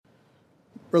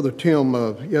Brother Tim,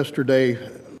 yesterday,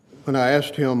 when I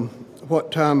asked him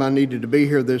what time I needed to be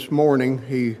here this morning,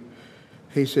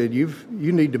 he said, you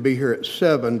need to be here at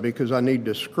 7 because I need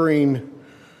to screen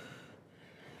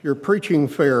your preaching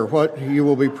fare, what you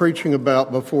will be preaching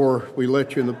about before we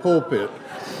let you in the pulpit.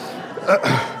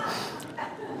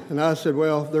 And I said,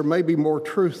 well, there may be more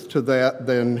truth to that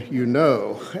than you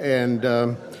know.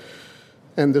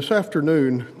 And this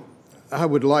afternoon, I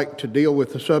would like to deal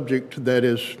with a subject that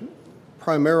is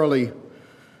primarily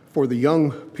for the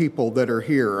young people that are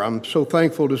here. I'm so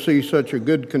thankful to see such a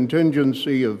good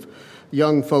contingency of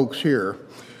young folks here.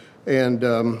 And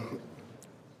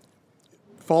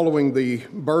following the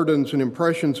burdens and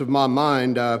impressions of my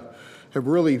mind, I have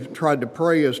really tried to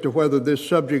pray as to whether this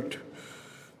subject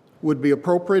would be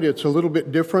appropriate. It's a little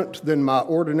bit different than my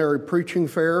ordinary preaching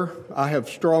fare. I have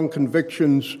strong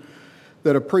convictions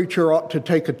that a preacher ought to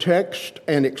take a text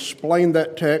and explain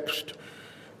that text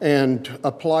and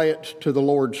apply it to the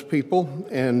Lord's people.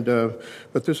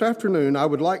 But this afternoon, I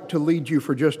would like to lead you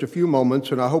for just a few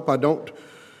moments, and I hope I don't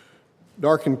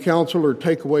darken counsel or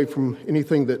take away from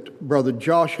anything that Brother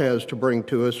Josh has to bring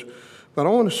to us. But I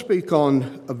want to speak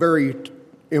on a very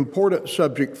important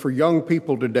subject for young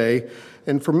people today,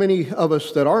 and for many of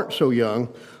us that aren't so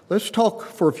young. Let's talk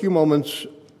for a few moments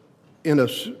in a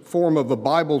form of a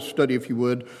Bible study, if you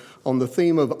would, on the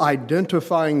theme of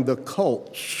identifying the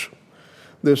cults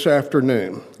this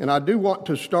afternoon. And I do want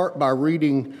to start by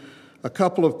reading a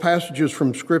couple of passages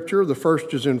from Scripture. The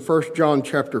first is in 1 John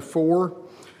chapter 4,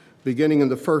 beginning in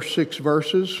the first 6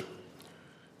 verses.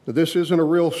 Now, this isn't a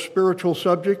real spiritual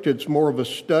subject. It's more of a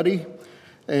study,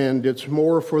 and it's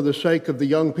more for the sake of the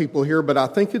young people here, but I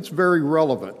think it's very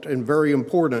relevant and very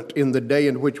important in the day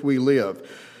in which we live,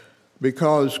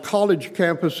 because college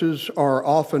campuses are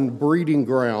often breeding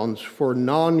grounds for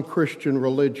non-Christian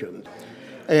religion.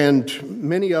 And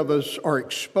many of us are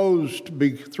exposed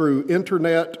through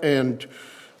internet and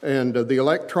the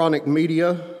electronic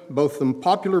media, both the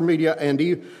popular media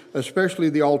and especially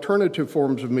the alternative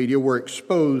forms of media. We're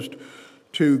exposed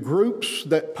to groups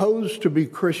that pose to be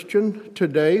Christian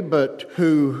today, but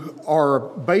who are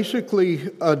basically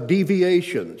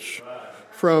deviations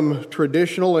from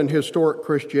traditional and historic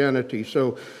Christianity.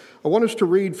 So I want us to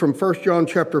read from 1 John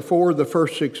chapter 4, the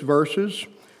first 6 verses.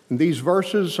 In these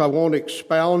verses, I won't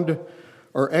expound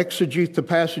or exegete the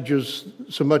passages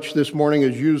so much this morning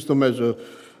as use them as a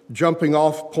jumping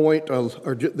off point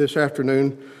or this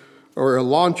afternoon, or a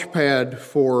launch pad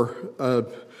for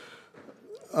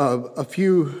a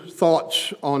few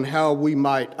thoughts on how we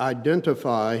might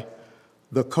identify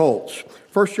the cults.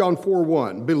 1 John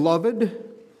 4:1, Beloved,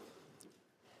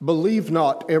 believe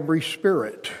not every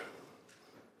spirit,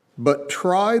 but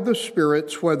try the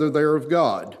spirits whether they are of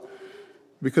God,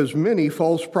 because many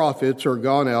false prophets are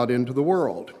gone out into the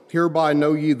world. Hereby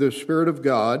know ye the Spirit of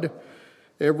God.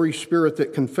 Every spirit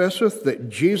that confesseth that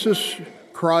Jesus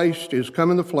Christ is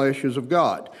come in the flesh is of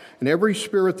God. And every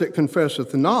spirit that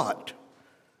confesseth not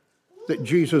that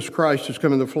Jesus Christ is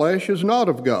come in the flesh is not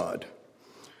of God.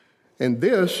 And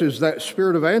this is that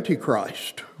spirit of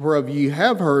Antichrist, whereof ye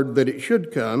have heard that it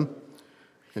should come,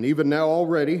 and even now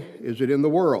already is it in the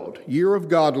world. Ye are of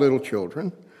God, little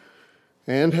children,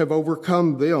 and have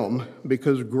overcome them,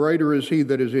 because greater is he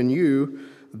that is in you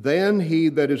than he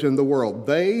that is in the world.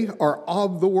 They are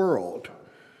of the world.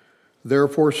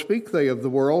 Therefore speak they of the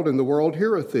world, and the world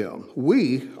heareth them.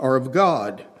 We are of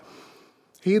God.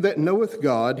 He that knoweth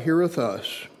God heareth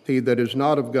us. He that is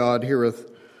not of God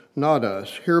heareth not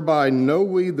us. Hereby know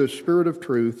we the spirit of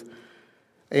truth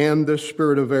and the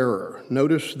spirit of error.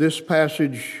 Notice this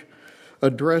passage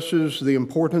addresses the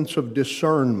importance of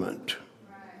discernment.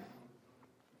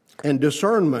 And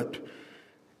discernment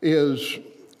is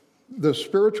the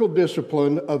spiritual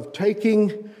discipline of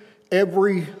taking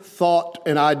every thought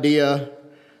and idea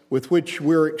with which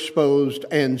we're exposed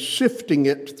and sifting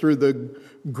it through the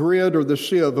grid or the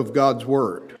sieve of God's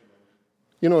Word.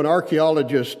 You know, an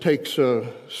archaeologist takes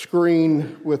a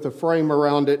screen with a frame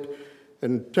around it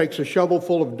and takes a shovel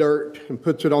full of dirt and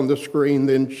puts it on the screen,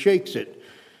 then shakes it.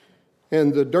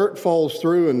 And the dirt falls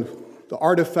through and the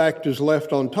artifact is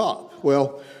left on top.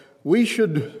 Well, we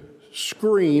should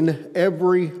screen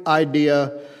every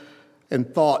idea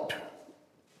and thought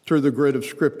through the grid of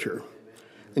Scripture.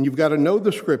 And you've got to know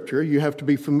the Scripture. You have to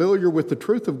be familiar with the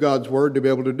truth of God's Word to be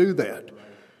able to do that.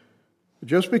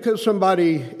 Just because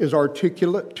somebody is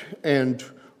articulate and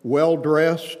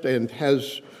well-dressed and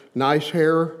has nice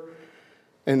hair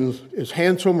and is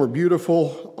handsome or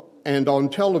beautiful and on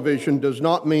television does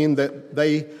not mean that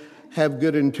they have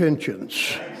good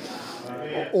intentions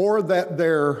or that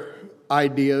their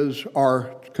ideas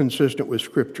are consistent with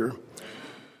Scripture.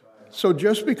 So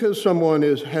just because someone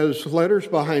has letters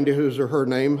behind his or her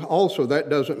name, also that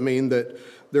doesn't mean that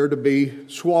they're to be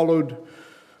swallowed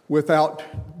without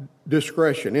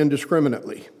discretion,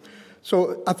 indiscriminately.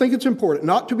 So I think it's important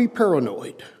not to be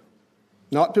paranoid,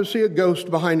 not to see a ghost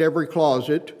behind every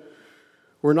closet.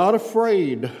 We're not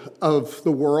afraid of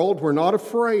the world. We're not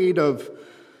afraid of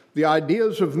the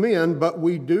ideas of men, but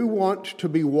we do want to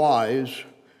be wise,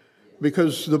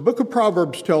 because the book of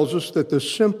Proverbs tells us that the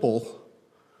simple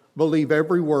believe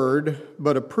every word,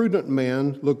 but a prudent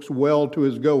man looks well to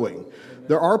his going.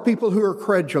 There are people who are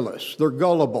credulous. They're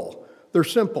gullible. They're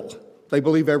simple. They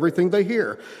believe everything they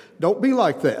hear. Don't be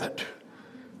like that.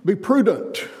 Be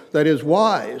prudent, that is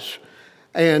wise,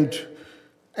 and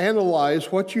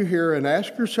analyze what you hear and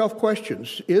ask yourself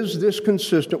questions. Is this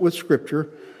consistent with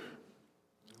Scripture?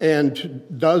 And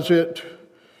does it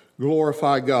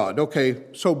glorify God? Okay,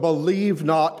 so believe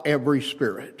not every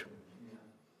spirit.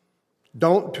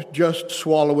 Don't just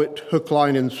swallow it hook,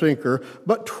 line, and sinker,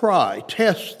 but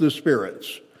test the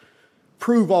spirits.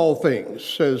 Prove all things,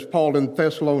 says Paul in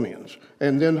Thessalonians,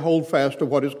 and then hold fast to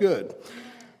what is good.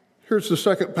 Here's the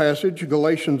second passage,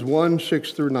 Galatians 1,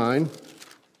 6 through 9.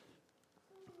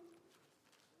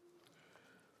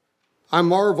 I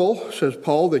marvel, says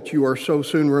Paul, that you are so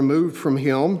soon removed from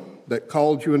him that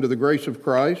called you into the grace of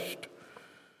Christ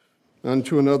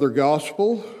unto another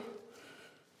gospel,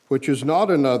 which is not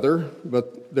another,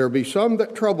 but there be some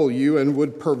that trouble you and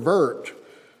would pervert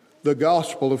the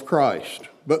gospel of Christ.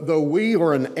 But though we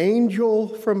are an angel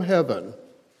from heaven,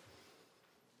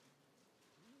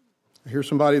 I hear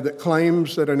somebody that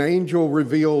claims that an angel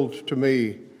revealed to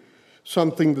me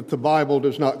something that the Bible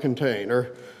does not contain,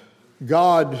 or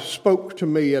God spoke to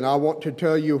me and I want to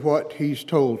tell you what he's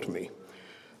told me.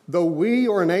 Though we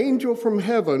or an angel from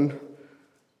heaven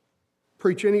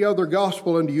preach any other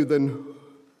gospel unto you than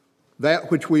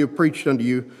that which we have preached unto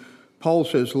you, Paul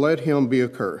says, let him be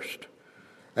accursed.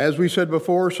 As we said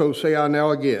before, so say I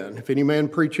now again. If any man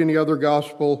preach any other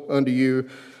gospel unto you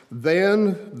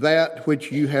than that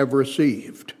which you have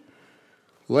received,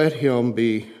 let him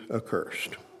be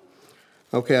accursed.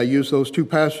 Okay, I use those two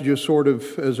passages sort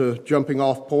of as a jumping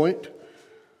off point.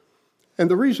 And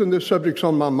the reason this subject's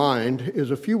on my mind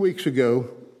is a few weeks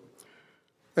ago,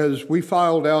 as we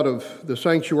filed out of the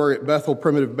sanctuary at Bethel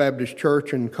Primitive Baptist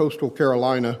Church in coastal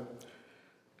Carolina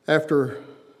after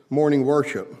morning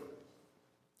worship,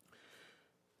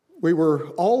 we were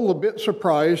all a bit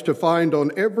surprised to find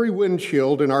on every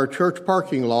windshield in our church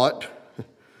parking lot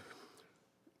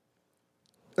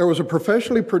there was a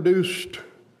professionally produced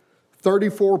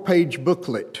 34-page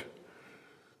booklet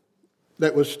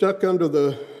that was stuck under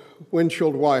the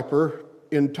windshield wiper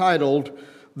entitled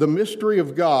The Mystery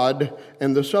of God,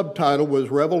 and the subtitle was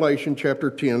Revelation chapter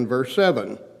 10, verse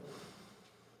 7.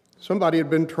 Somebody had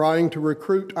been trying to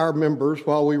recruit our members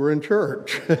while we were in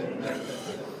church.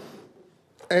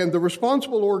 And the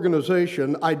responsible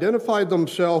organization identified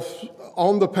themselves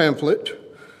on the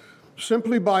pamphlet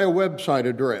simply by a website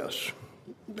address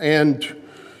and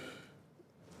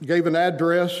gave an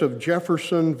address of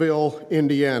Jeffersonville,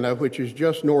 Indiana, which is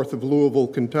just north of Louisville,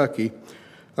 Kentucky,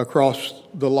 across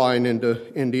the line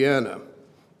into Indiana.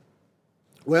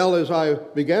 Well, as I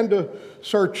began to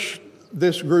search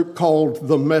this group called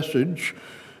The Message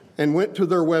and went to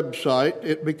their website,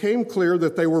 it became clear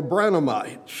that they were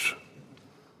Branhamites,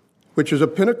 which is a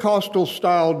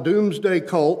Pentecostal-style doomsday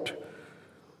cult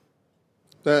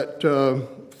that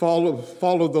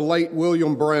followed the late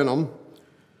William Branham,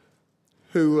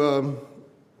 who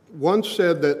once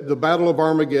said that the Battle of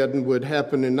Armageddon would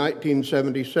happen in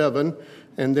 1977,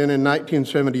 and then in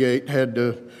 1978 had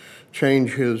to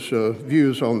change his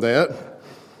views on that.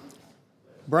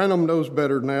 Branham knows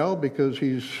better now because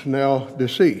he's now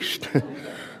deceased.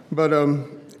 But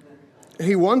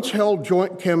he once held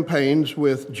joint campaigns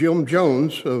with Jim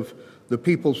Jones of the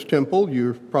People's Temple.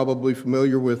 You're probably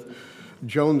familiar with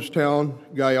Jonestown,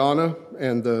 Guyana,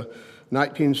 and the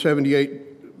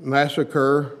 1978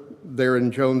 massacre there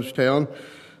in Jonestown.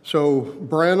 So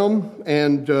Branham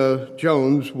and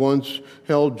Jones once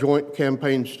held joint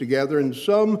campaigns together, and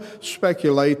some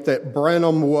speculate that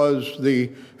Branham was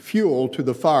the fuel to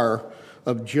the fire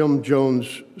of Jim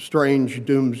Jones' strange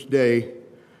doomsday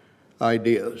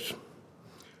ideas.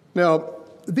 Now,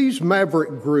 these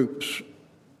maverick groups,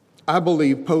 I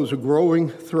believe, pose a growing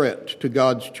threat to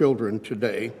God's children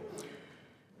today.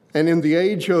 And in the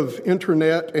age of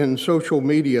internet and social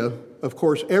media, of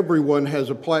course, everyone has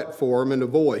a platform and a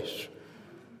voice,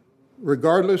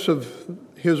 regardless of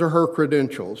his or her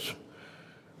credentials.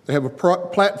 They have a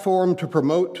platform to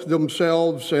promote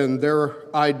themselves and their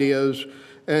ideas.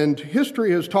 And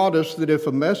history has taught us that if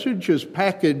a message is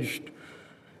packaged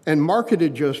and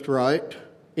marketed just right,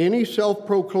 any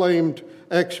self-proclaimed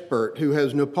expert who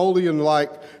has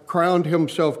Napoleon-like crowned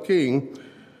himself king,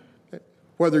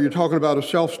 whether you're talking about a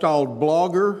self-styled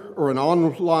blogger or an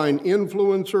online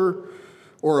influencer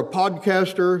or a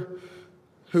podcaster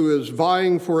who is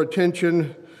vying for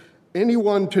attention,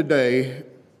 anyone today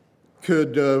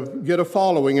could get a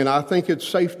following. And I think it's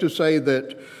safe to say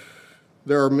that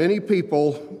there are many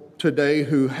people today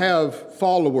who have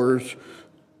followers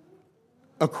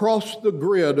across the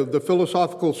grid of the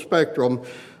philosophical spectrum,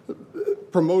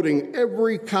 promoting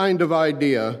every kind of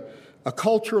idea. A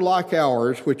culture like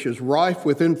ours, which is rife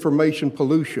with information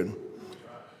pollution,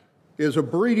 is a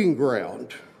breeding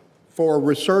ground for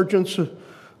resurgence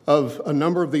of a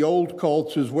number of the old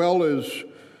cults, as well as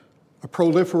a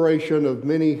proliferation of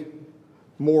many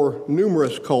more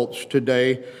numerous cults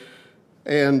today.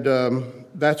 And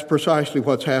that's precisely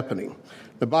what's happening.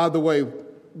 Now, by the way,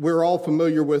 we're all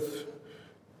familiar with,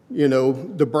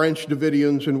 the Branch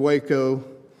Davidians in Waco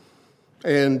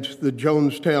and the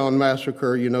Jonestown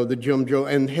Massacre, the Jim Jones,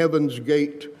 and Heaven's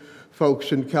Gate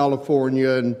folks in California,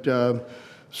 and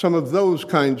some of those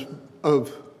kinds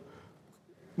of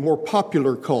more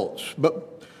popular cults.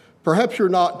 But perhaps you're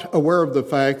not aware of the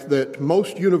fact that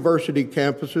most university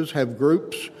campuses have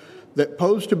groups that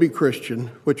pose to be Christian,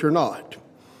 which are not.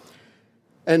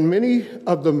 And many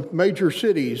of the major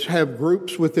cities have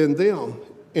groups within them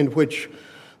in which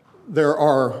there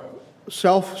are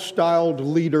self-styled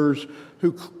leaders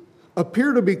who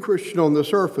appear to be Christian on the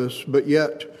surface, but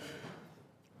yet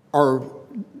are,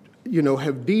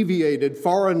 have deviated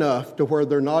far enough to where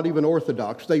they're not even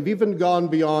orthodox. They've even gone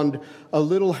beyond a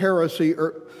little heresy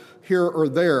here or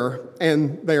there,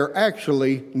 and they're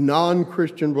actually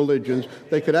non-Christian religions.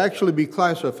 They could actually be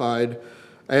classified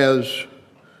as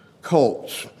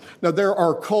cults. Now, there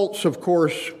are cults, of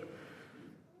course,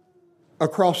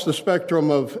 across the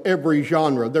spectrum of every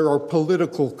genre. There are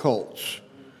political cults.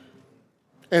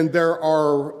 And there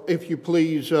are, if you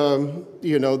please, there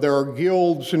are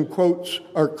guilds and quotes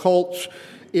or cults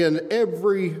in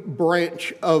every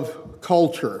branch of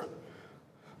culture.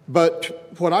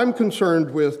 But what I'm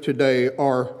concerned with today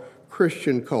are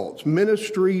Christian cults,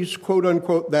 ministries, quote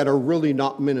unquote, that are really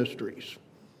not ministries.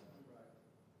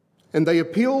 And they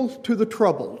appeal to the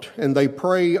troubled, and they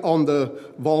prey on the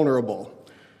vulnerable.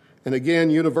 And again,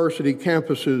 university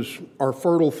campuses are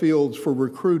fertile fields for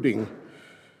recruiting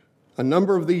a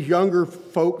number of these younger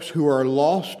folks who are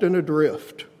lost and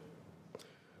adrift.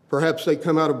 Perhaps they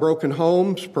come out of broken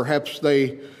homes, perhaps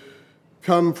they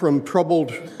come from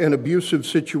troubled and abusive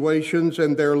situations,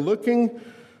 and they're looking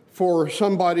for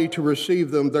somebody to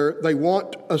receive them. They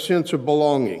want a sense of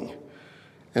belonging.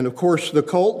 And of course, the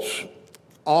cults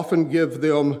often give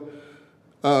them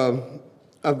an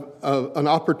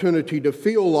opportunity to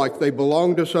feel like they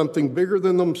belong to something bigger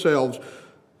than themselves,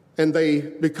 and they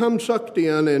become sucked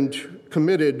in and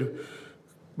committed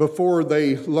before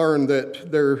they learn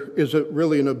that there is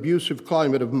really an abusive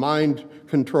climate of mind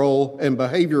control and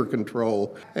behavior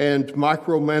control and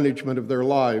micromanagement of their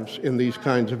lives in these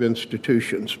kinds of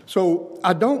institutions. So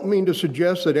I don't mean to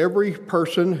suggest that every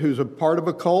person who's a part of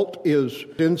a cult is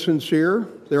insincere.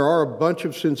 There are a bunch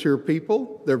of sincere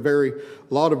people. There are a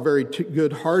lot of very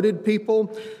good-hearted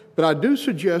people. But I do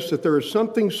suggest that there is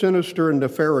something sinister and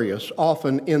nefarious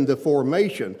often in the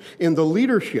formation, in the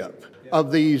leadership of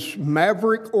these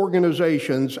maverick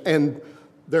organizations, and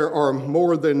there are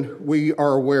more than we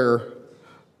are aware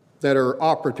that are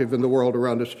operative in the world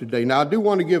around us today. Now, I do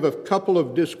want to give a couple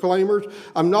of disclaimers.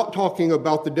 I'm not talking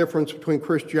about the difference between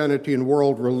Christianity and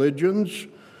world religions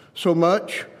so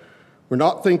much. We're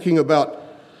not thinking about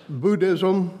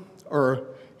Buddhism or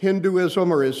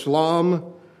Hinduism or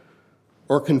Islam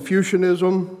or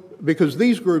Confucianism, because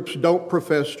these groups don't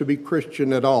profess to be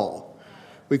Christian at all.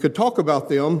 We could talk about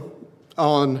them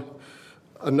on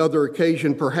another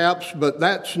occasion perhaps, but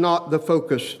that's not the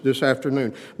focus this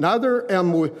afternoon. Neither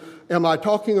am I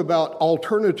talking about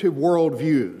alternative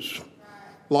worldviews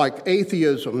like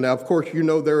atheism. Now, of course,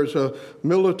 there's a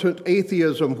militant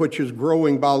atheism which is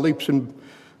growing by leaps and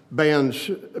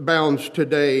bounds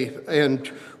today,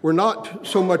 and we're not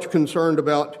so much concerned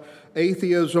about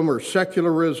atheism or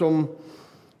secularism,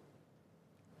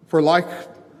 for like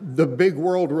the big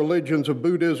world religions of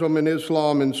Buddhism and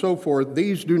Islam and so forth,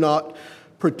 these do not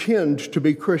pretend to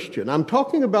be Christian. I'm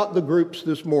talking about the groups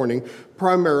this morning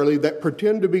primarily that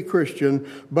pretend to be Christian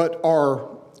but are,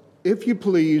 if you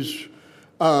please,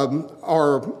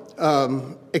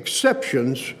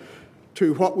 exceptions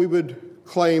to what we would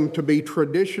claim to be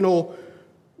traditional,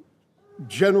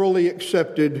 generally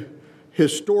accepted,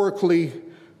 historically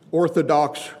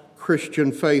orthodox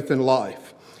Christian faith and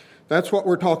life. That's what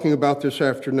we're talking about this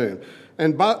afternoon.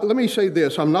 And let me say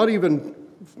this, I'm not even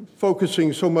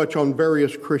focusing so much on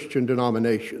various Christian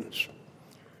denominations.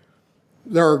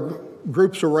 There are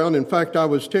groups around. In fact, I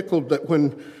was tickled that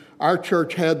when our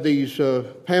church had these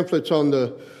pamphlets on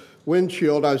the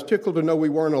windshield, I was tickled to know we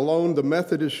weren't alone. The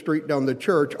Methodist street down the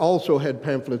church also had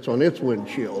pamphlets on its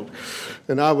windshield.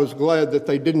 And I was glad that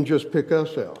they didn't just pick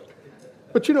us out.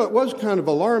 But it was kind of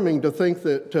alarming to think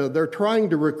that they're trying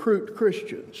to recruit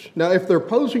Christians. Now, if they're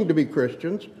posing to be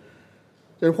Christians,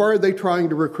 then why are they trying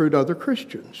to recruit other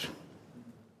Christians?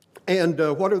 And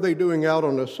what are they doing out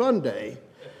on a Sunday?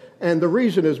 And the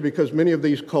reason is because many of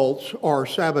these cults are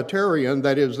Sabbatarian,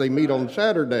 that is, they meet on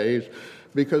Saturdays,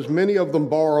 because many of them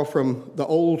borrow from the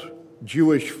old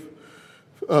Jewish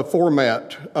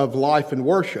format of life and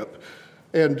worship.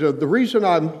 And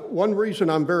one reason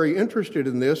I'm very interested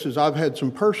in this is I've had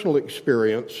some personal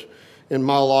experience in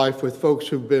my life with folks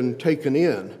who've been taken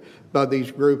in by these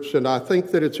groups, and I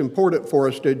think that it's important for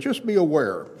us to just be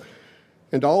aware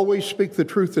and to always speak the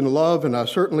truth in love. And I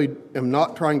certainly am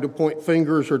not trying to point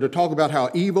fingers or to talk about how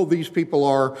evil these people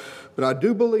are, but I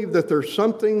do believe that there's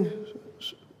something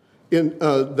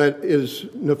that is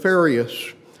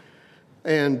nefarious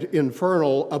and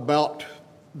infernal about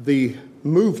the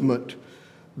movement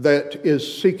that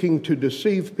is seeking to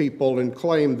deceive people and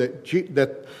claim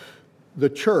that the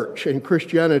church and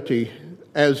Christianity,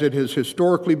 as it has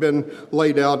historically been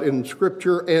laid out in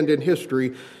Scripture and in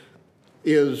history,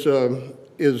 is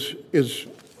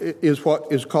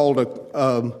what is called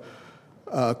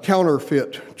a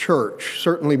counterfeit church.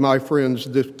 Certainly, my friends,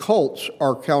 the cults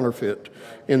are counterfeit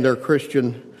in their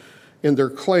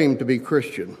claim to be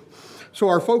Christian. So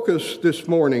our focus this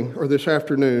morning or this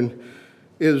afternoon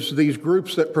is these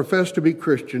groups that profess to be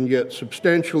Christian yet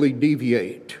substantially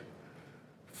deviate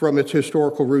from its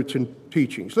historical roots and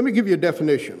teachings. Let me give you a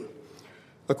definition.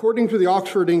 According to the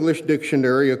Oxford English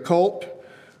Dictionary, a cult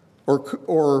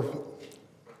or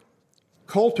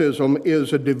cultism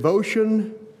is a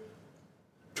devotion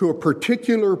to a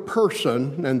particular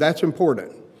person, and that's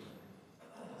important,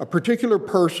 a particular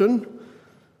person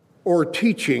or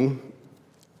teaching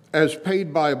as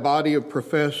paid by a body of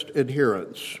professed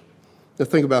adherents. Now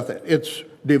think about that. It's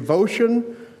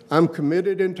devotion. I'm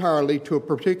committed entirely to a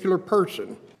particular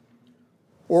person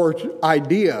or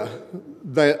idea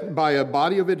that by a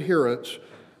body of adherents.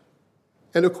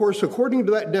 And of course, according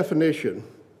to that definition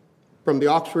from the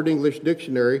Oxford English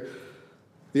Dictionary,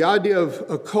 the idea of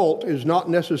a cult is not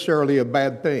necessarily a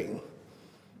bad thing.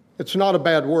 It's not a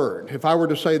bad word. If I were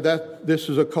to say that this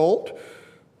is a cult,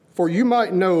 for you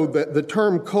might know that the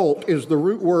term cult is the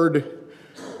root word,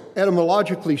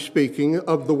 etymologically speaking,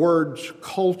 of the words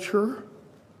culture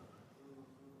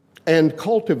and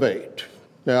cultivate.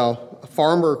 Now, a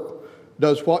farmer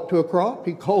does what to a crop?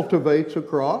 He cultivates a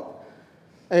crop.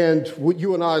 And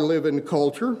you and I live in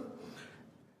culture.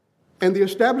 And the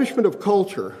establishment of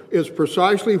culture is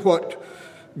precisely what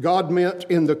God meant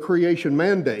in the creation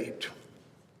mandate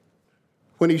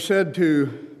when he said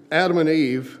to Adam and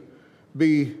Eve,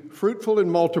 "Be fruitful and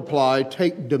multiply,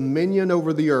 take dominion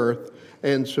over the earth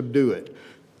and subdue it."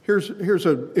 Here's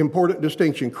an important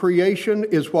distinction. Creation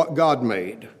is what God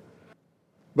made,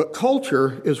 but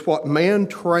culture is what man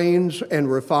trains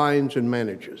and refines and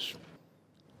manages.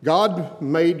 God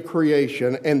made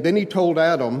creation, and then he told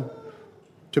Adam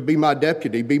to be my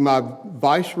deputy, be my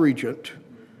vice regent,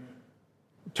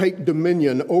 take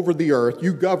dominion over the earth.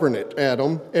 You govern it,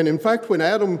 Adam. And in fact, when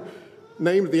Adam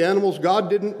named the animals, God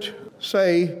didn't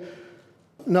say,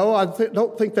 "No, I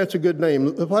don't think that's a good name.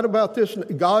 What about this?"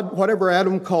 God, whatever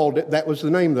Adam called it, that was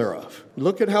the name thereof.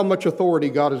 Look at how much authority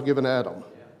God has given Adam.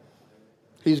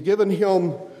 He's given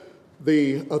him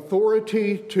the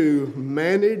authority to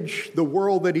manage the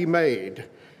world that he made.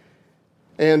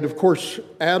 And of course,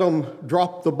 Adam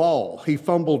dropped the ball. He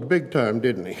fumbled big time,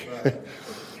 didn't he?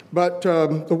 But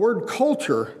the word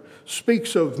culture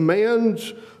speaks of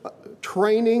man's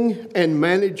training and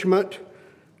management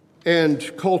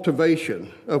and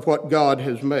cultivation of what God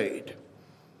has made.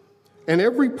 And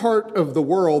every part of the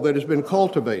world that has been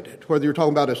cultivated, whether you're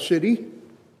talking about a city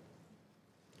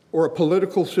or a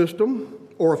political system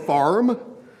or a farm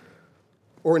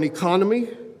or an economy,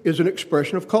 is an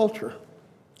expression of culture.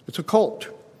 It's a cult,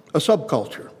 a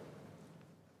subculture.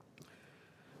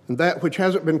 And that which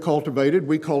hasn't been cultivated,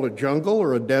 we call a jungle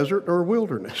or a desert or a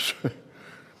wilderness.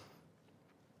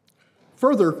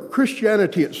 Further,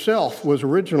 Christianity itself was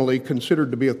originally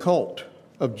considered to be a cult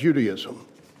of Judaism,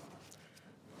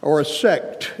 or a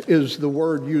sect is the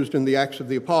word used in the Acts of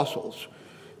the Apostles.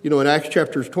 You know, in Acts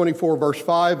chapters 24, verse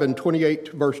 5 and 28,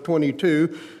 verse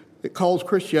 22, it calls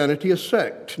Christianity a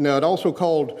sect. Now, it also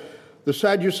called The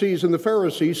Sadducees and the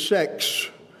Pharisees, sects,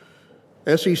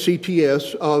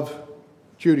 S-E-C-T-S, of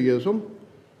Judaism.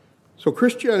 So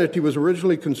Christianity was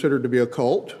originally considered to be a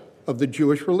cult of the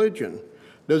Jewish religion.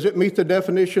 Does it meet the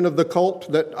definition of the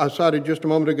cult that I cited just a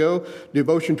moment ago?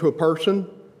 Devotion to a person?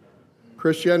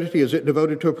 Christianity, is it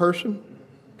devoted to a person?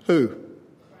 Who?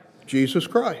 Jesus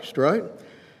Christ, right?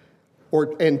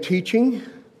 And teaching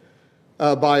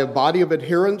by a body of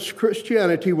adherents.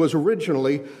 Christianity was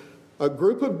originally a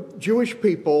group of Jewish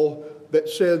people that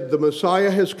said the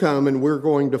Messiah has come and we're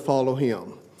going to follow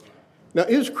him. Now,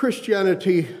 is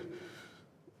Christianity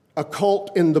a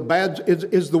cult in the bad?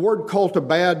 Is the word cult a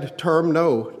bad term?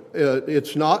 No,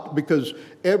 it's not, because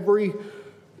every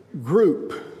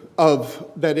group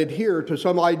that adhere to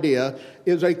some idea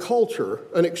is a culture,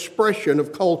 an expression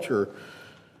of culture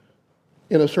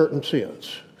in a certain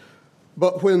sense.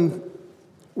 But when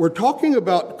we're talking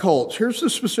about cults, here's the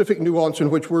specific nuance in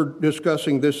which we're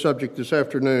discussing this subject this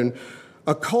afternoon.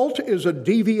 A cult is a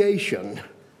deviation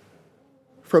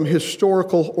from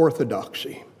historical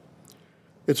orthodoxy.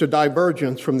 It's a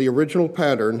divergence from the original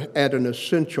pattern at an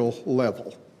essential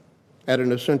level.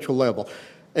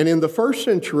 And in the first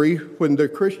century, when the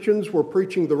Christians were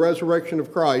preaching the resurrection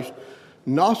of Christ,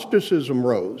 Gnosticism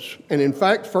rose. And in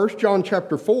fact, 1 John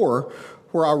chapter 4,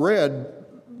 where I read,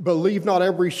 believe not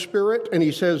every spirit, and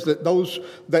he says that those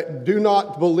that do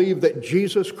not believe that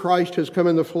Jesus Christ has come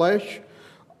in the flesh,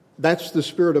 that's the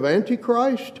spirit of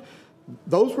Antichrist.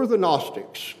 Those were the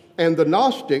Gnostics. And the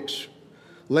Gnostics,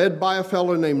 led by a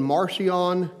fellow named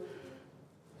Marcion,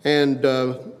 and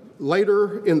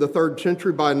later in the 3rd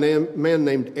century by a man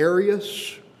named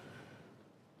Arius,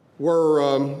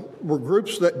 were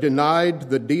groups that denied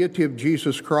the deity of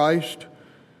Jesus Christ.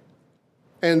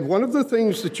 And one of the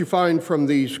things that you find from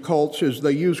these cults is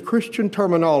they use Christian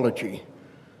terminology,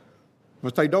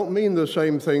 but they don't mean the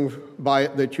same thing by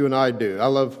it that you and I do. I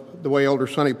love the way Elder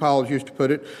Sonny Powell used to put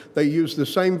it. They use the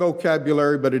same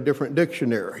vocabulary, but a different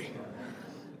dictionary.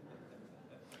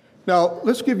 Now,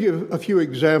 let's give you a few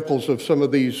examples of some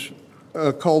of these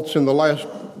cults in the last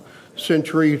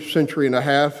century and a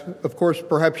half. Of course,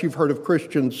 perhaps you've heard of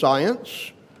Christian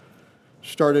Science,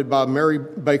 started by Mary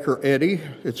Baker Eddy,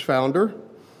 its founder.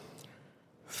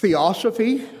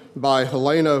 Theosophy by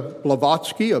Helena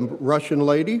Blavatsky, a Russian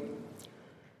lady.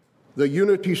 The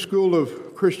Unity School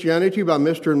of Christianity by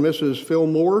Mr. and Mrs.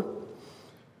 Fillmore.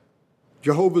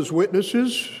 Jehovah's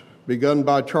Witnesses, begun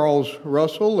by Charles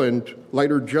Russell and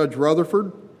later Judge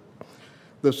Rutherford.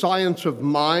 The Science of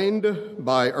Mind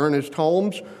by Ernest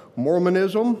Holmes.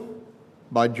 Mormonism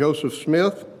by Joseph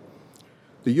Smith.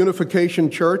 The Unification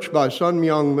Church by Sun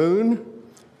Myung Moon.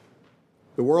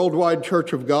 The Worldwide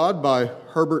Church of God by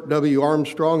Herbert W.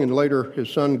 Armstrong and later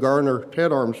his son Garner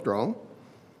Ted Armstrong.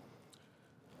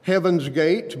 Heaven's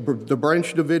Gate, the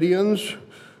Branch Davidians.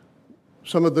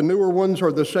 Some of the newer ones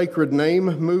are the Sacred Name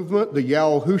Movement, the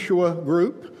Yahushua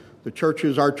group.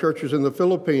 Our churches in the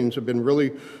Philippines have been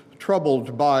really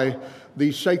troubled by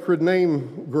these sacred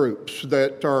name groups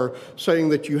that are saying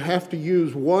that you have to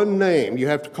use one name. You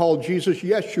have to call Jesus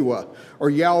Yeshua or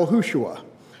Yahushua.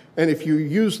 And if you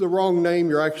use the wrong name,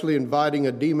 you're actually inviting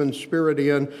a demon spirit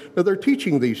in. Now, they're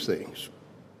teaching these things.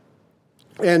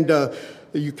 And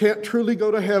you can't truly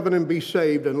go to heaven and be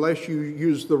saved unless you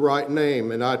use the right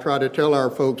name. And I try to tell our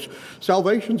folks,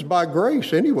 salvation's by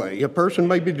grace anyway. A person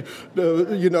may be,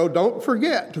 don't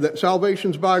forget that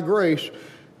salvation's by grace.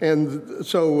 And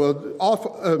so,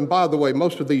 by the way,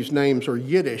 most of these names are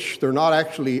Yiddish. They're not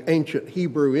actually ancient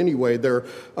Hebrew anyway. They're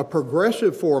a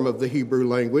progressive form of the Hebrew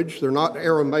language. They're not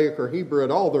Aramaic or Hebrew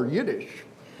at all. They're Yiddish.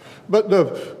 But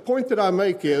the point that I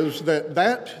make is that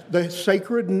the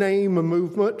sacred name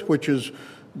movement, which is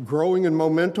growing in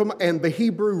momentum, and the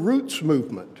Hebrew roots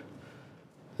movement.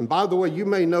 And by the way, you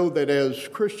may know that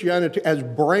as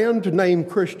brand name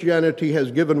Christianity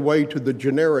has given way to the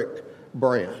generic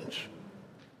brands.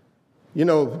 You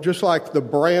know, just like the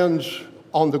brands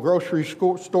on the grocery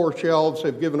store shelves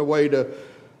have given away to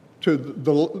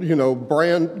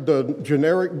the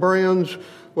generic brands.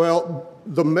 Well,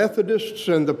 the Methodists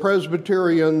and the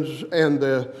Presbyterians and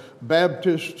the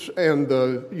Baptists and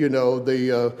the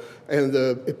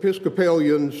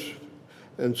Episcopalians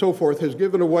and so forth has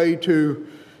given away to,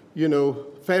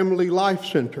 family life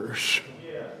centers.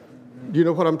 Yeah. Do you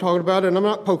know what I'm talking about? And I'm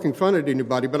not poking fun at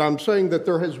anybody, but I'm saying that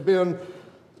there has been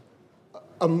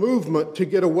a movement to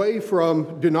get away from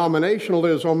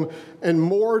denominationalism and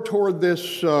more toward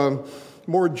this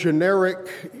more generic,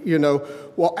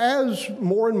 as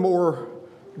more and more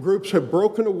groups have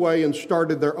broken away and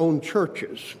started their own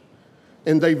churches,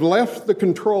 and they've left the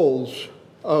controls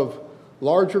of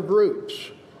larger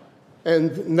groups,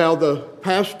 And now the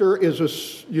pastor is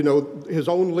his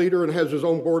own leader and has his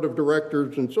own board of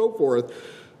directors and so forth.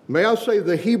 May I say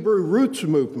the Hebrew roots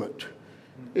movement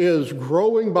is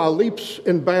growing by leaps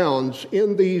and bounds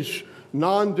in these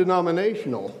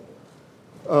non-denominational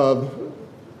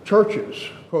churches,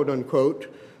 quote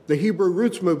unquote, the Hebrew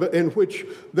roots movement, in which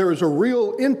there is a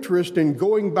real interest in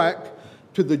going back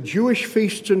to the Jewish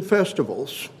feasts and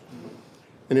festivals.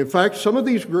 And in fact, some of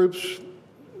these groups,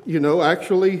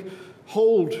 actually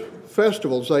hold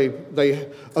festivals. They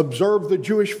observe the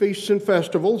Jewish feasts and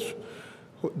festivals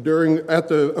at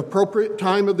the appropriate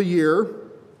time of the year.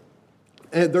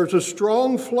 And there's a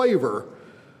strong flavor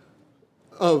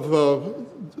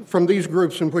from these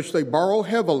groups in which they borrow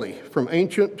heavily from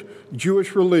ancient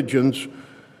Jewish religions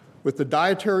with the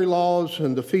dietary laws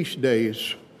and the feast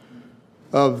days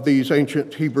of these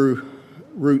ancient Hebrew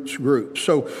roots groups.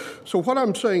 So what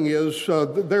I'm saying is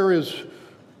there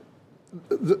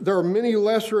are many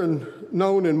lesser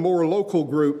known and more local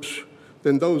groups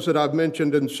than those that I've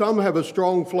mentioned, and some have a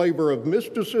strong flavor of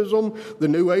mysticism. The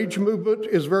New Age movement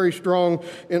is very strong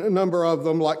in a number of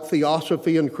them, like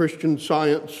Theosophy and Christian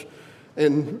Science,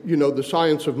 and the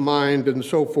science of mind and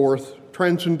so forth.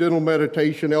 Transcendental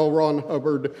meditation, L. Ron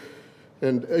Hubbard,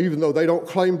 and even though they don't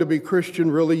claim to be Christian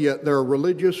really, yet they're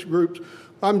religious groups.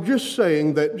 I'm just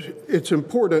saying that it's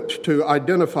important to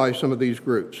identify some of these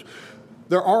groups.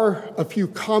 There are a few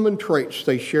common traits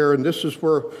they share, and this is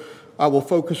where I will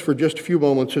focus for just a few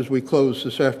moments as we close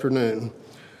this afternoon.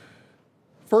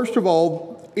 First of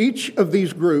all, each of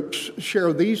these groups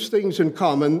share these things in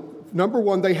common. Number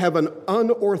one, they have an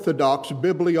unorthodox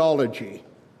bibliology,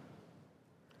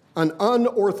 an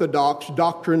unorthodox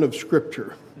doctrine of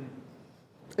Scripture.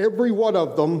 Every one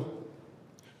of them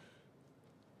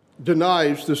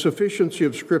denies the sufficiency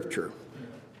of Scripture.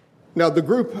 Now, the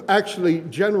group actually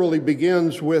generally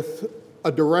begins with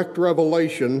a direct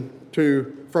revelation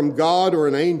from God or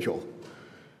an angel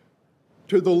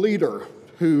to the leader,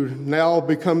 who now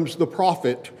becomes the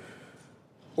prophet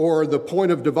or the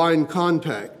point of divine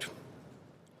contact.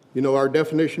 Our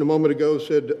definition a moment ago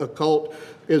said a cult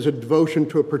is a devotion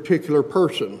to a particular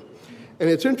person. And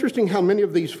it's interesting how many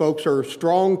of these folks are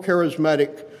strong,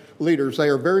 charismatic leaders. They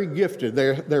are very gifted.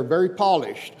 They're very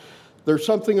polished. There's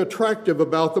something attractive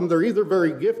about them. They're either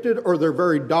very gifted or they're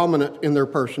very dominant in their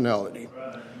personality.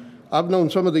 I've known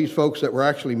some of these folks that were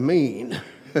actually mean.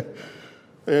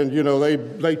 And,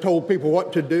 they told people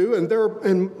what to do.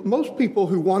 And most people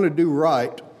who want to do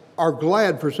right are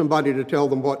glad for somebody to tell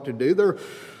them what to do.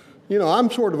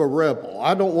 I'm sort of a rebel.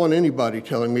 I don't want anybody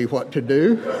telling me what to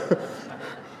do.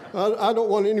 I don't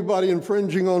want anybody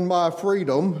infringing on my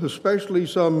freedom, especially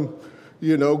some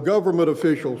government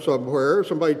official somewhere.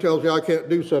 Somebody tells me I can't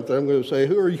do something, I'm going to say,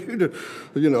 who are you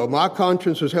to, my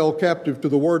conscience is held captive to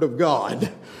the Word of God.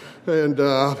 And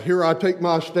here I take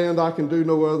my stand, I can do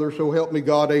no other, so help me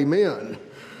God, amen.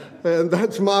 And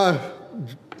that's my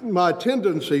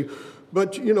tendency.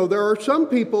 But, there are some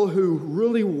people who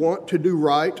really want to do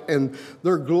right, and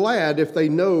they're glad if they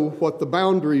know what the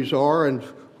boundaries are and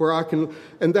where I can,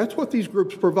 and that's what these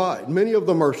groups provide. Many of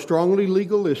them are strongly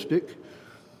legalistic.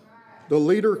 The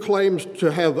leader claims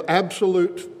to have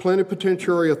absolute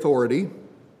plenipotentiary authority.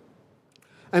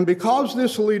 And because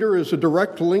this leader is a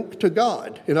direct link to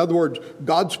God, in other words,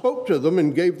 God spoke to them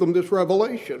and gave them this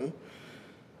revelation,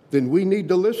 then we need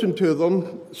to listen to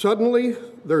them. Suddenly,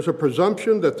 there's a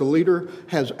presumption that the leader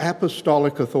has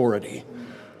apostolic authority.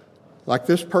 Like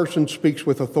this person speaks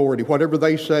with authority. Whatever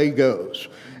they say goes.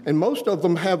 And most of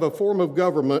them have a form of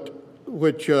government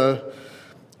which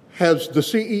has the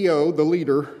CEO, the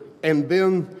leader, and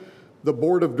then the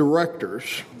board of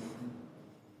directors,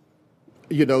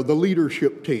 the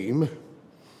leadership team.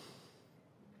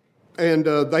 And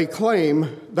they claim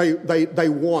they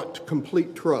want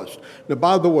complete trust. Now,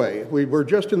 by the way, we were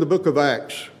just in the book of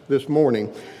Acts this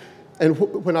morning, and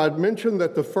when I mentioned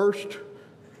that the first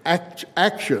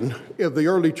action of the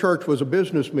early church was a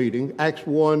business meeting, Acts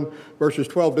 1, verses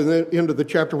 12 to the end of the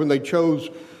chapter, when they chose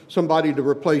somebody to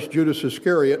replace Judas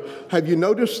Iscariot, have you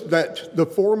noticed that the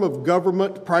form of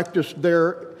government practiced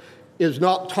there is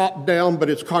not top-down, but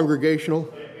it's congregational?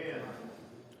 Amen.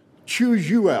 Choose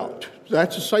you out.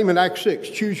 That's the same in Acts 6.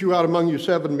 Choose you out among you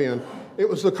 7 men. It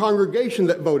was the congregation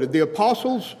that voted. The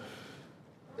apostles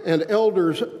and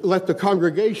elders let the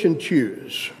congregation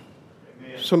choose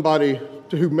somebody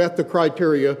who met the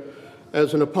criteria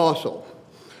as an apostle.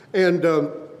 And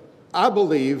I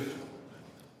believe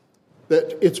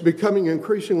that it's becoming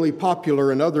increasingly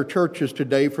popular in other churches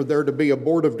today for there to be a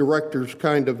board of directors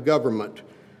kind of government,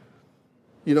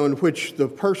 in which the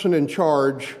person in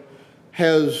charge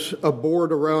has a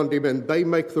board around him, and they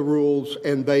make the rules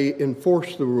and they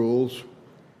enforce the rules.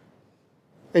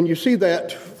 And you see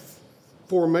that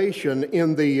formation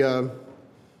in the,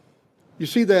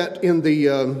 it's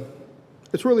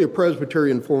really a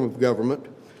Presbyterian form of government.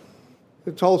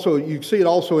 It's also, you see it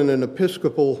also in an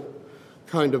Episcopal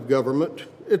kind of government.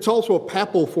 It's also a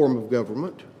papal form of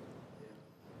government,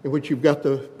 in which you've got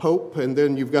the Pope, and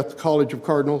then you've got the College of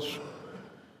Cardinals,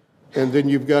 and then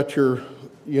you've got your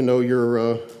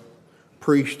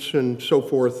priests and so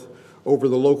forth over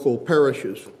the local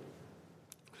parishes.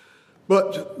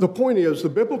 But the point is, the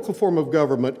biblical form of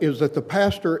government is that the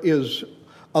pastor is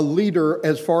a leader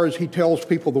as far as he tells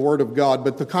people the Word of God,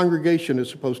 but the congregation is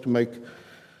supposed to make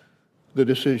the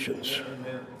decisions.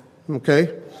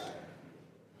 Okay?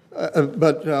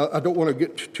 But I don't want to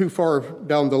get too far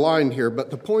down the line here,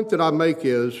 but the point that I make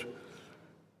is,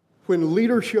 when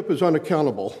leadership is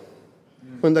unaccountable,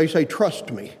 when they say,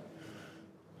 trust me,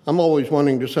 I'm always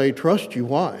wanting to say, trust you,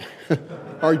 why?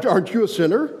 Aren't you a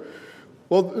sinner?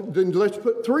 Well, then let's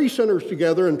put 3 sinners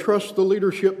together and trust the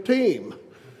leadership team.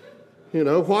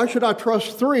 Why should I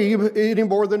trust 3 any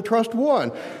more than trust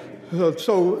 1?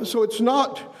 So it's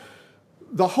not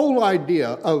the whole idea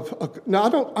of,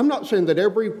 now I'm not saying that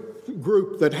every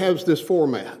group that has this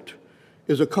format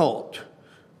is a cult,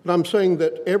 but I'm saying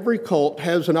that every cult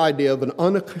has an idea of an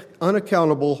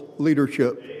unaccountable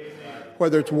leadership,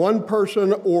 whether it's one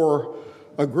person or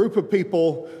a group of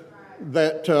people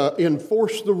that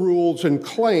enforce the rules and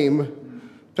claim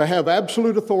to have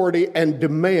absolute authority and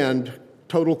demand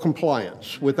total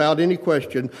compliance without any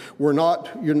question. You're not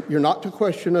to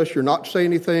question us. You're not to say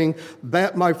anything.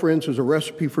 That, my friends, is a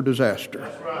recipe for disaster.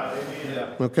 That's right.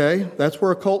 Amen. Okay? That's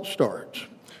where a cult starts.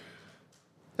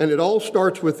 And it all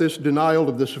starts with this denial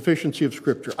of the sufficiency of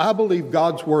Scripture. I believe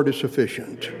God's Word is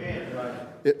sufficient. Amen.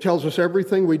 It tells us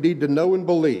everything we need to know and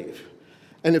believe.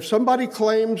 And if somebody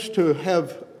claims to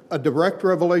have a direct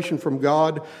revelation from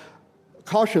God,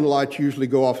 caution lights usually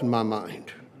go off in my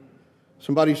mind.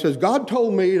 Somebody says, God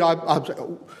told me,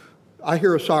 I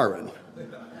hear a siren.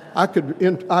 I could,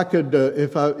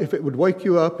 if it would wake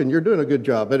you up, and you're doing a good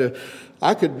job, but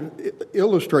I could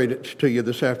illustrate it to you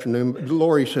this afternoon.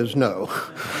 Lori says no.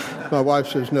 My wife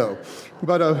says no.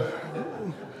 But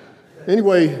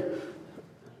anyway,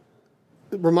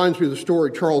 it reminds me of the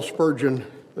story. Charles Spurgeon,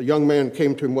 a young man,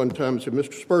 came to him one time and said,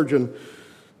 Mr. Spurgeon,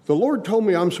 the Lord told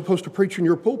me I'm supposed to preach in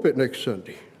your pulpit next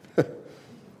Sunday.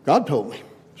 God told me.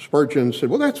 Spurgeon said,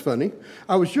 well, that's funny.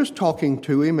 I was just talking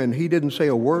to him, and he didn't say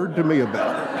a word to me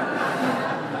about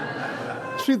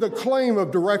it. See, the claim of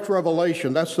direct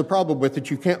revelation, that's the problem with it.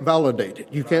 You can't validate it.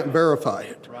 You can't verify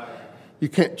it. You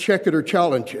can't check it or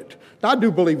challenge it. Now, I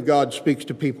do believe God speaks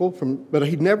to people, but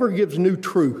he never gives new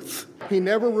truth. He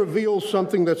never reveals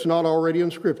something that's not already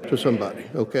in Scripture to somebody,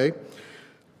 okay?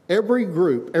 Every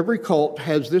group, every cult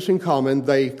has this in common.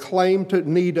 They claim to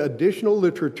need additional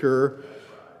literature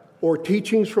or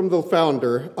teachings from the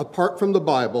founder apart from the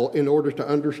Bible in order to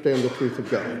understand the truth of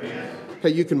God. Okay,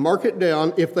 you can mark it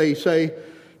down if they say,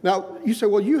 now you say,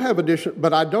 well, you have additional,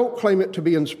 but I don't claim it to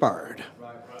be inspired.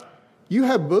 You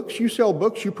have books, you sell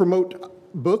books, you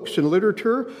promote books and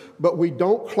literature, but we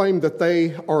don't claim that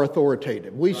they are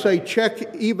authoritative. We say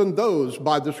check even those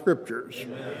by the Scriptures.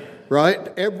 Amen.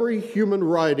 Right? Every human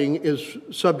writing is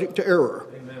subject to error.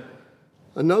 Amen.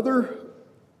 Another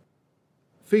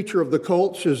feature of the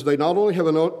cults is they not only have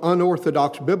an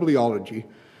unorthodox bibliology,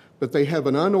 but they have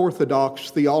an unorthodox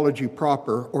theology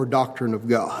proper or doctrine of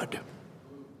God.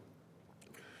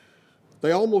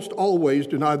 They almost always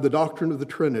deny the doctrine of the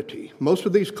Trinity. Most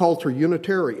of these cults are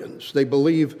Unitarians. They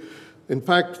believe, in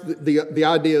fact, the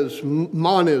idea is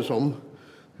monism.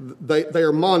 They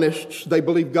are monists. They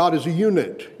believe God is a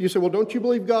unit. You say, well, don't you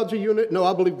believe God's a unit? No,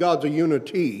 I believe God's a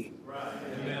unity. Right.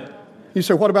 Amen. You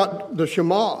say, what about the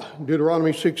Shema?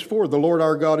 Deuteronomy 6:4, the Lord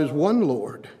our God is one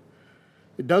Lord.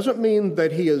 It doesn't mean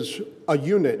that he is a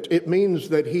unit. It means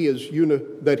that he's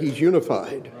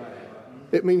unified. Right.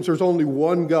 It means there's only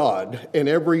one God, and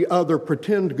every other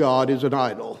pretend God is an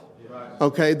idol. Right.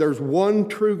 Okay, there's one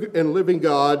true and living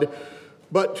God,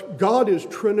 but God is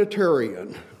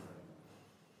Trinitarian.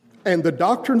 And the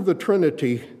doctrine of the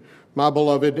Trinity, my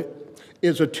beloved,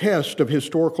 is a test of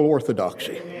historical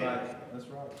orthodoxy. Right. That's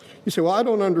right. You say, well, I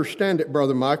don't understand it,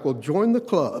 Brother Mike. Well, join the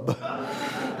club.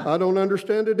 I don't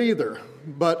understand it either.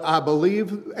 But I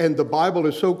believe, and the Bible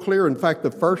is so clear. In fact,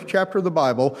 the first chapter of the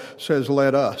Bible says,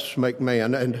 let us make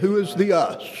man. And who is the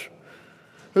us?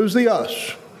 Who's the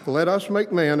us? Let us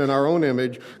make man in our own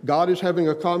image. God is having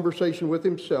a conversation with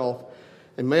himself.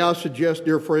 And may I suggest,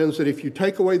 dear friends, that if you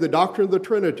take away the doctrine of the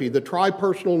Trinity, the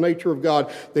tri-personal nature of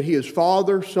God, that he is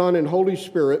Father, Son, and Holy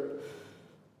Spirit,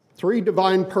 Three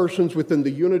divine persons within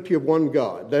the unity of one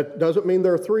God. That doesn't mean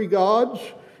there are three gods.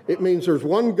 It means there's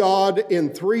one God in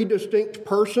three distinct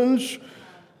persons.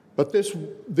 But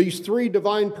these three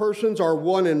divine persons are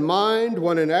one in mind,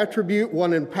 one in attribute,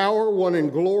 one in power, one in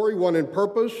glory, one in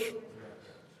purpose.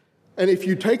 And if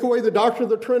you take away the doctrine of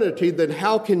the Trinity, then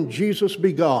how can Jesus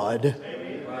be God?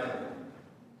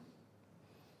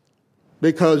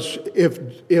 Because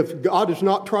if God is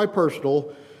not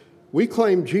tripersonal, we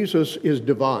claim Jesus is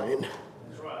divine.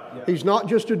 He's not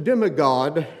just a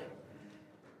demigod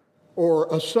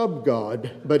or a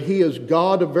sub-God, but he is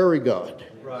God of very God.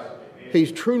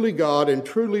 He's truly God and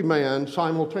truly man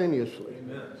simultaneously.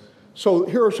 Amen. So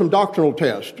here are some doctrinal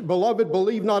tests. Beloved,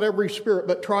 believe not every spirit,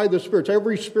 but try the spirits.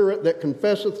 Every spirit that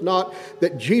confesseth not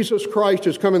that Jesus Christ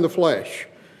is come in the flesh.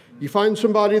 You find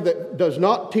somebody that does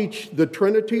not teach the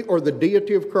Trinity or the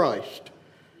deity of Christ,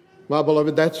 my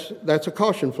beloved, that's a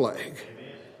caution flag.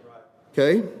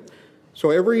 Okay? So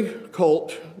every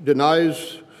cult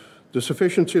denies the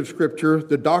sufficiency of Scripture,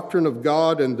 the doctrine of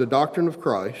God, and the doctrine of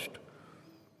Christ.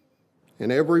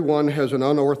 And everyone has an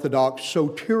unorthodox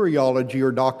soteriology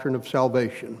or doctrine of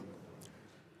salvation.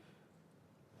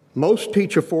 Most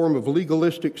teach a form of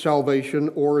legalistic salvation,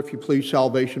 or, if you please,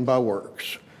 salvation by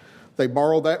works. They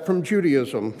borrow that from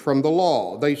Judaism, from the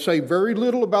law. They say very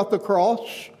little about the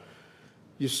cross.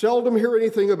 You seldom hear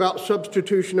anything about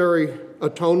substitutionary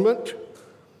atonement.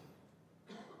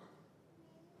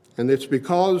 And it's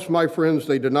because, my friends,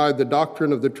 they deny the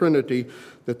doctrine of the Trinity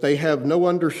that they have no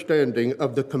understanding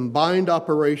of the combined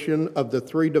operation of the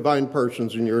three divine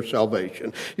persons in your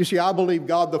salvation. You see, I believe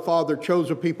God the Father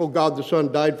chose a people, God the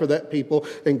Son died for that people,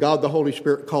 and God the Holy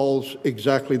Spirit calls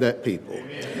exactly that people.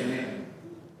 Amen.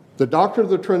 The doctrine of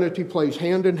the Trinity plays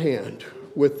hand in hand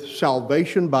with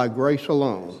salvation by grace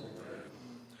alone.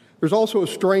 There's also a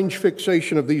strange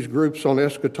fixation of these groups on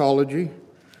eschatology.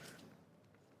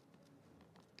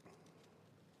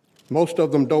 Most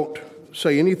of them don't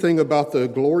say anything about the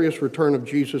glorious return of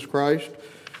Jesus Christ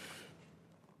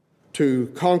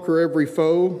to conquer every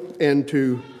foe and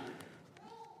to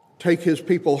take his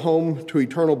people home to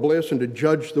eternal bliss and to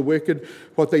judge the wicked.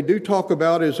 What they do talk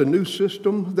about is a new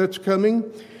system that's coming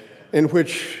in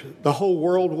which the whole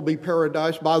world will be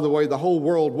paradise. By the way, the whole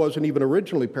world wasn't even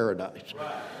originally paradise.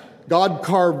 God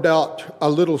carved out a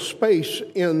little space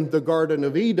in the Garden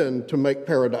of Eden to make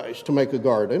paradise, to make a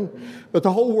garden. But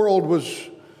the whole world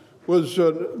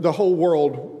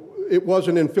it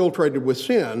wasn't infiltrated with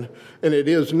sin, and it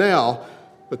is now.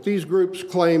 But these groups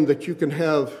claim that you can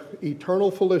have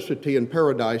eternal felicity in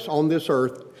paradise on this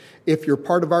earth if you're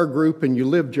part of our group and you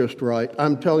live just right.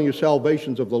 I'm telling you,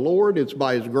 salvation's of the Lord. It's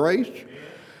by his grace.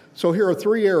 So here are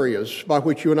three areas by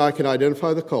which you and I can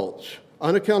identify the cults.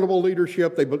 Unaccountable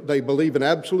leadership. They believe in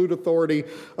absolute authority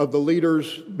of the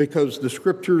leaders because the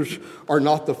Scriptures are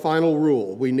not the final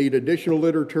rule. We need additional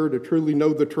literature to truly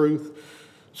know the truth.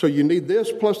 So you need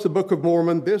this plus the Book of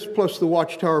Mormon, this plus the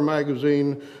Watchtower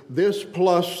magazine, this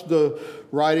plus the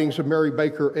writings of Mary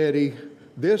Baker Eddy,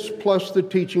 this plus the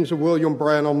teachings of William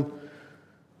Branham,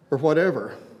 or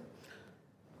whatever.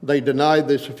 They deny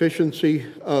the sufficiency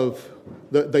of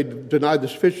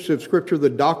Scripture,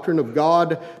 the doctrine of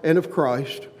God and of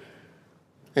Christ,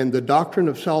 and the doctrine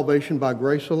of salvation by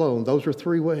grace alone. Those are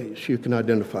three ways you can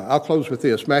identify. I'll close with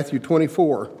this. Matthew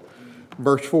 24,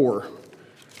 verse 4.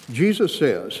 Jesus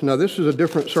says, now this is a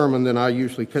different sermon than I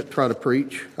usually try to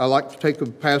preach. I like to take a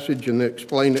passage and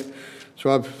explain it.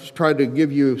 So I've tried to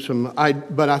give you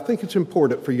but I think it's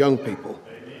important for young people.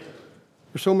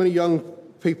 There's so many young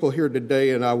people here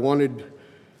today, and I wanted,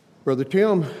 Brother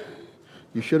Tim,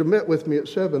 you should have met with me at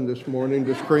 7 this morning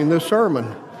to screen this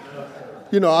sermon.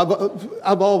 You know,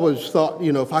 I've always thought,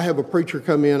 if I have a preacher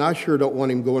come in, I sure don't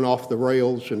want him going off the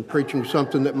rails and preaching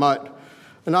something that might,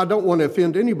 and I don't want to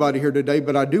offend anybody here today,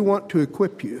 but I do want to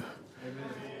equip you.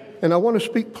 And I want to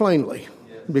speak plainly,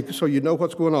 so you know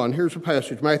what's going on. Here's a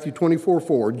passage, Matthew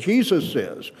 24:4. Jesus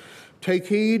says, "Take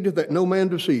heed that no man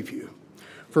deceive you.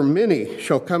 For many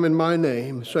shall come in my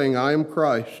name, saying, I am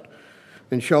Christ,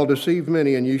 and shall deceive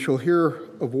many. And ye shall hear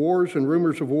of wars and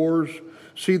rumors of wars.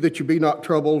 See that you be not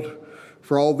troubled,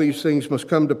 for all these things must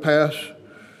come to pass.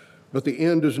 But the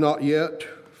end is not yet,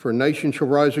 for nation shall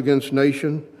rise against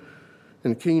nation,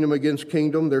 and kingdom against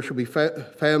kingdom. There shall be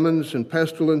famines and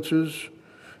pestilences,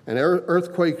 and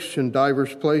earthquakes in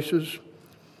divers places.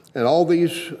 And all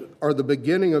these are the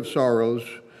beginning of sorrows.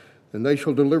 And they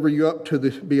shall deliver you up to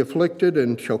be afflicted,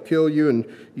 and shall kill you, and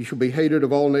you shall be hated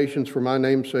of all nations for my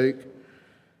name's sake.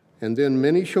 And then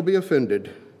many shall be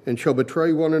offended, and shall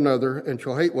betray one another, and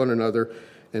shall hate one another.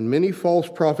 And many false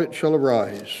prophets shall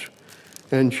arise,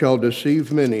 and shall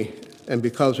deceive many. And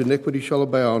because iniquity shall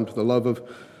abound, the love of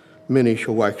many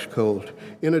shall wax cold.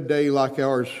 In a day like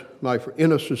ours,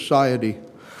 in a society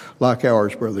like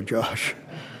ours, Brother Josh,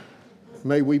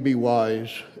 may we be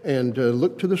wise and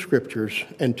look to the Scriptures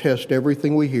and test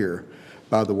everything we hear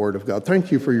by the Word of God. Thank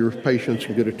you for your patience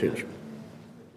and good attention.